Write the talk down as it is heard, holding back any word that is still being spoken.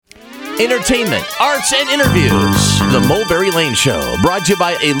entertainment, arts, and interviews. The Mulberry Lane Show, brought to you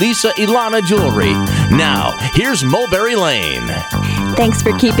by Elisa Ilana Jewelry. Now, here's Mulberry Lane. Thanks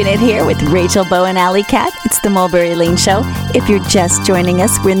for keeping it here with Rachel, Bo, and Alley Cat. It's the Mulberry Lane Show. If you're just joining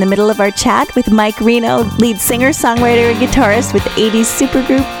us, we're in the middle of our chat with Mike Reno, lead singer, songwriter, and guitarist with 80s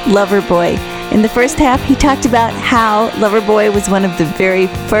supergroup Loverboy. In the first half, he talked about how Loverboy was one of the very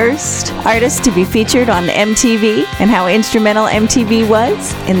first artists to be featured on MTV and how instrumental MTV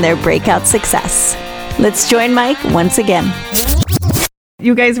was in their breakout success. Let's join Mike once again.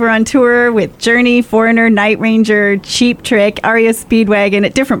 You guys were on tour with Journey, Foreigner, Night Ranger, Cheap Trick, REO Speedwagon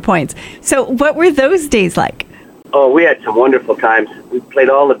at different points. So what were those days like? Oh, we had some wonderful times. We played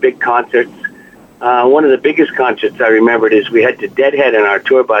all the big concerts. One of the biggest concerts I remembered is we had to deadhead in our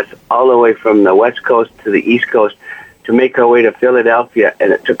tour bus all the way from the West Coast to the East Coast to make our way to Philadelphia,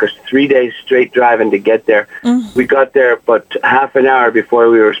 and it took us 3 days straight driving to get there. We got there about half an hour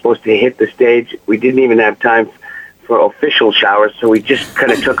before we were supposed to hit the stage. We didn't even have time for official showers, so we just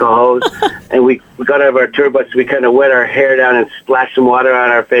kind of took a hose and we got out of our tour bus. We kind of wet our hair down and splashed some water on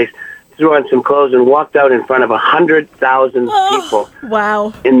our face, threw on some clothes, and walked out in front of 100,000 people.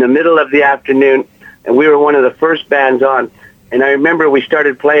 Wow. In the middle of the afternoon, and we were one of the first bands on. And I remember we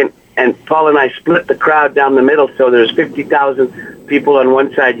started playing, and Paul and I split the crowd down the middle, so there's 50,000 people on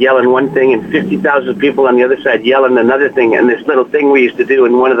one side yelling one thing and 50,000 people on the other side yelling another thing. And this little thing we used to do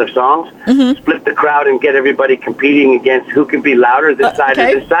in one of the songs, split the crowd and get everybody competing against who could be louder, this side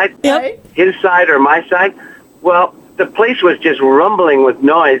or this side, his side or my side. Well, the place was just rumbling with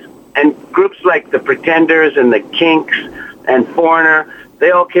noise, and groups like the Pretenders and the Kinks and Foreigner, they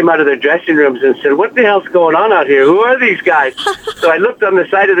all came out of their dressing rooms and said, "What the hell's going on out here? Who are these guys?" So I looked on the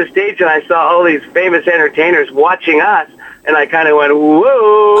side of the stage and I saw all these famous entertainers watching us, and I kind of went,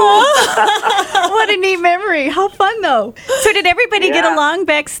 "Whoa!" What a neat memory. How fun, though. So did everybody get along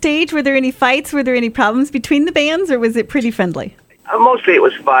backstage? Were there any fights? Were there any problems between the bands, or was it pretty friendly? Mostly it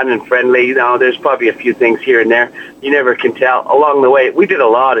was fun and friendly. You know, there's probably a few things here and there. You never can tell. Along the way, we did a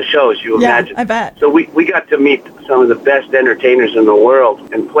lot of shows, you imagine. I bet. So we got to meet some of the best entertainers in the world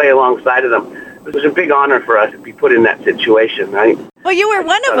and play alongside of them. It was a big honor for us to be put in that situation, right? Well, you were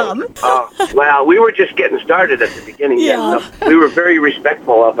one of them. Well, we were just getting started at the beginning. So we were very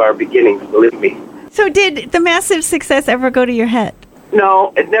respectful of our beginnings, believe me. So did the massive success ever go to your head?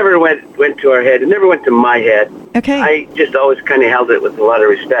 No, it never went to our head. It never went to my head. Okay. I just always kind of held it with a lot of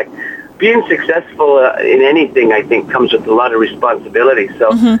respect. Being successful in anything, I think, comes with a lot of responsibility. So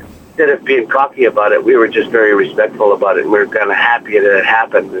instead of being cocky about it, we were just very respectful about it. And we were kind of happy that it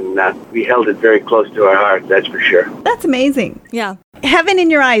happened. And we held it very close to our hearts, that's for sure. That's amazing. Yeah. Heaven in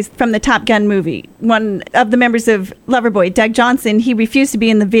Your Eyes from the Top Gun movie. One of the members of Loverboy, Doug Johnson, he refused to be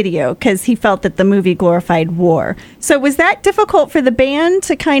in the video because he felt that the movie glorified war. So was that difficult for the band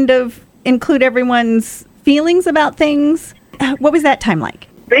to kind of include everyone's feelings about things? What was that time like?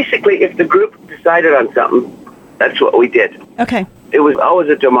 Basically, if the group decided on something, that's what we did. Okay. It was always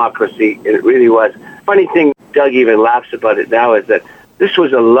a democracy, and it really was. Funny thing, Doug even laughs about it now, is that this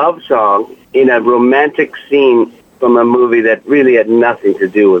was a love song in a romantic scene from a movie that really had nothing to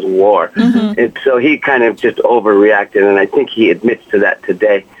do with war. And so he kind of just overreacted, and I think he admits to that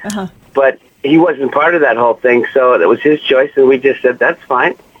today. But he wasn't part of that whole thing, so it was his choice, and we just said, that's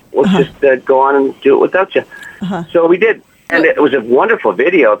fine. We'll just go on and do it without you. So we did. And it was a wonderful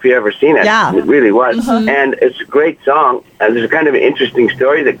video, if you've ever seen it. Yeah. It really was. And it's a great song. And there's a kind of an interesting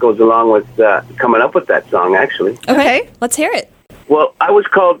story that goes along with coming up with that song, actually. Okay. Let's hear it. Well, I was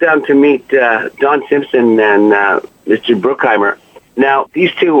called down to meet Don Simpson and Mr. Bruckheimer. Now,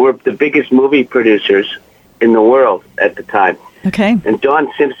 these two were the biggest movie producers in the world at the time. Okay. And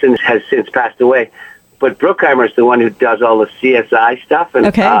Don Simpson has since passed away. But Bruckheimer is the one who does all the CSI stuff and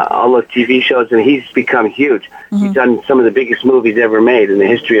all the TV shows, and he's become huge. He's done some of the biggest movies ever made in the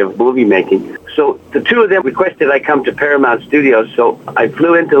history of movie making. So the two of them requested I come to Paramount Studios, so I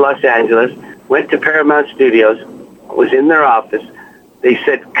flew into Los Angeles, went to Paramount Studios, was in their office. They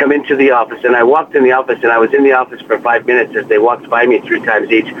said, come into the office, and I walked in the office, and I was in the office for 5 minutes as they walked by me 3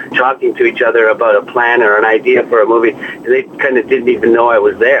 times each, talking to each other about a plan or an idea for a movie, and they kind of didn't even know I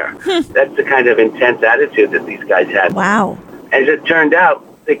was there. That's the kind of intense attitude that these guys had. Wow. As it turned out,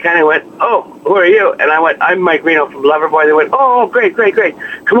 they kind of went, "Oh, who are you?" And I went, "I'm Mike Reno from Loverboy." They went, "Oh, great.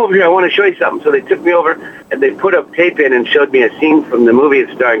 Come over here. I want to show you something." So they took me over, and they put a tape in and showed me a scene from the movie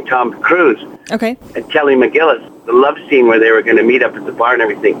starring Tom Cruise and Kelly McGillis, the love scene where they were going to meet up at the bar and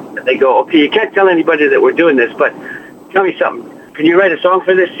everything. They go, "Okay, you can't tell anybody that we're doing this, but tell me something. Can you write a song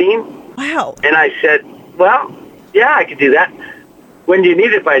for this scene?" Wow. And I said, "Well, yeah, I could do that." "When do you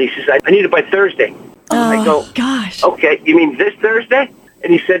need it by?" He says, "I need it by Thursday." I go, gosh. "Okay, you mean this Thursday?"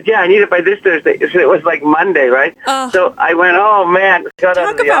 And he said, yeah, I need it by this Thursday. So it was like Monday, right? So I went, oh, man. Got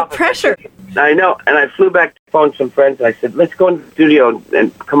out of the about office. pressure. I know. And I flew back to phone some friends. And I said, let's go in the studio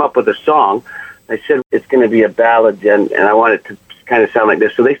and come up with a song. I said, it's going to be a ballad, and I want it to kind of sound like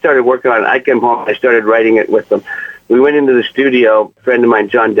this. So they started working on it. I came home. I started writing it with them. We went into the studio. A friend of mine,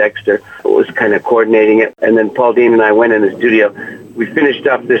 John Dexter, was kind of coordinating it. And then Paul Dean and I went in the studio. We finished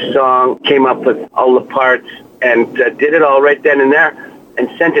up this song, came up with all the parts, and did it all right then and there, and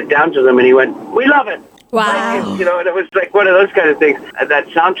sent it down to them. And he went, we love it. Wow. Like, and it was like one of those kind of things. That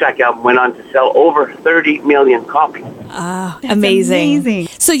soundtrack album went on to sell over 30 million copies. Amazing.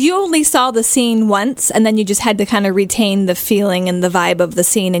 So you only saw the scene once, and then you just had to kind of retain the feeling and the vibe of the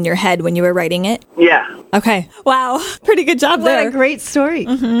scene in your head when you were writing it? Yeah. Okay. Wow. Pretty good job there. What a great story.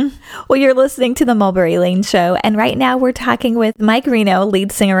 Mm-hmm. Well, you're listening to the Mulberry Lane Show, and right now we're talking with Mike Reno,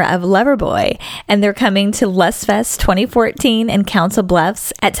 lead singer of Loverboy, and they're coming to Lustfest 2014 in Council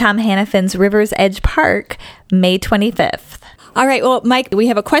Bluffs at Tom Hannafin's River's Edge Park, May 25th. All right. Well, Mike, we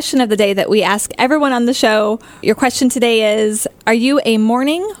have a question of the day that we ask everyone on the show. Your question today is, are you a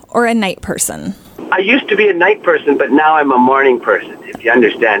morning or a night person? I used to be a night person, but now I'm a morning person, if you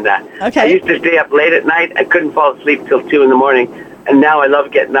understand that. Okay. I used to stay up late at night. I couldn't fall asleep till 2 in the morning. And now I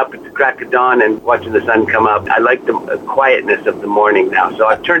love getting up at the crack of dawn and watching the sun come up. I like the quietness of the morning now. So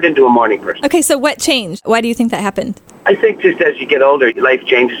I've turned into a morning person. Okay, so what changed? Why do you think that happened? I think just as you get older, life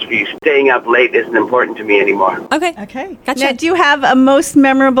changes for you. Staying up late isn't important to me anymore. Okay. Gotcha. Now, do you have a most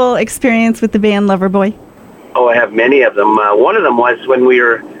memorable experience with the band Loverboy? Oh, I have many of them. One of them was when we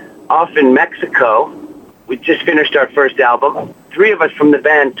were off in Mexico. We just finished our first album. 3 of us from the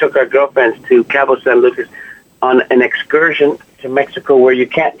band took our girlfriends to Cabo San Lucas on an excursion to Mexico where you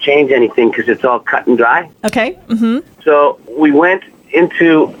can't change anything because it's all cut and dry. Okay. Mm-hmm. So we went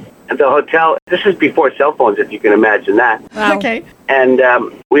into the hotel. This is before cell phones, if you can imagine that. Wow. Okay. And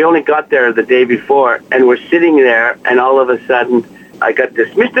we only got there the day before, and we're sitting there, and all of a sudden, I got this,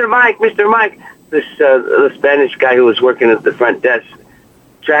 Mr. Mike, this the Spanish guy who was working at the front desk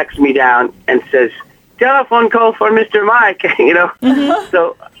tracks me down and says, telephone call for Mr. Mike, Mm-hmm.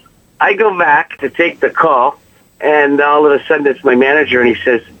 So I go back to take the call, and all of a sudden it's my manager, and he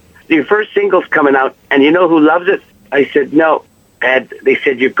says, your first single's coming out, and you know who loves it? I said, no. And they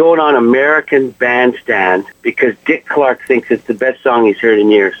said, you're going on American Bandstand because Dick Clark thinks it's the best song he's heard in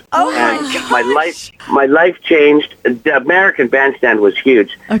years. Oh, my life changed. The American Bandstand was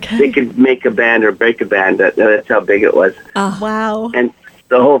huge. Okay. They could make a band or break a band. That's how big it was. Wow. And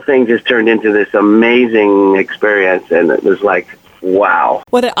the whole thing just turned into this amazing experience, and it was like, wow.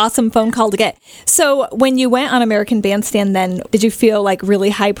 What an awesome phone call to get. So when you went on American Bandstand then, did you feel like really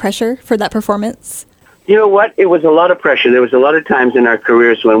high pressure for that performance? You know what? It was a lot of pressure. There was a lot of times in our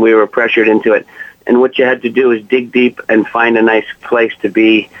careers when we were pressured into it, and what you had to do is dig deep and find a nice place to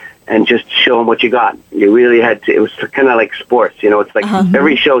be and just show them what you got. You really had to. It was kind of like sports. It's like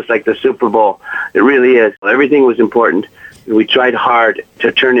every show is like the Super Bowl. It really is. Everything was important. We tried hard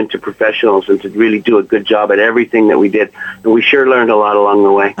to turn into professionals and to really do a good job at everything that we did. And we sure learned a lot along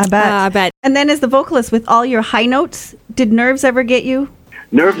the way. I bet. I bet. And then as the vocalist, with all your high notes, did nerves ever get you?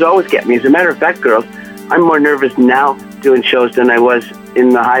 Nerves always get me. As a matter of fact, girls, I'm more nervous now doing shows than I was in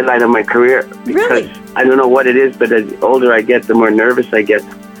the highlight of my career. Because Really? I don't know what it is, but the older I get, the more nervous I get.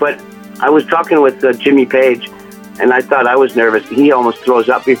 But I was talking with Jimmy Page, and I thought I was nervous. He almost throws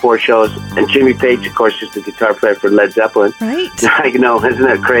up before shows. And Jimmy Page, of course, is the guitar player for Led Zeppelin. Right. I know, isn't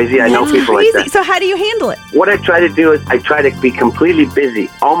that crazy? I know people like that. So how do you handle it? What I try to do is I try to be completely busy,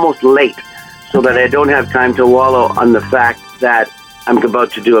 almost late, so that I don't have time to wallow on the fact that I'm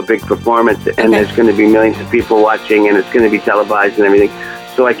about to do a big performance and there's going to be millions of people watching and it's going to be televised and everything.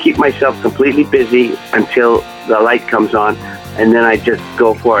 So I keep myself completely busy until the light comes on, and then I just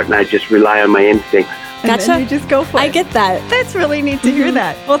go for it and I just rely on my instincts. And Gotcha. then you just go for it. I get that. That's really neat to hear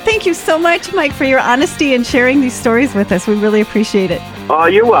that. Well, thank you so much, Mike, for your honesty and sharing these stories with us. We really appreciate it. Oh,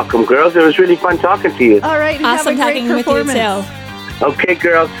 you're welcome, girls. It was really fun talking to you. All right. And Awesome have a great talking with you, performance. too. Okay,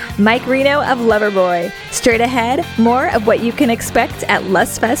 girls. Mike Reno of Loverboy. Straight ahead, more of what you can expect at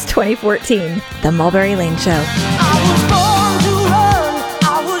Lustfest 2014, the Mulberry Lane Show. I was born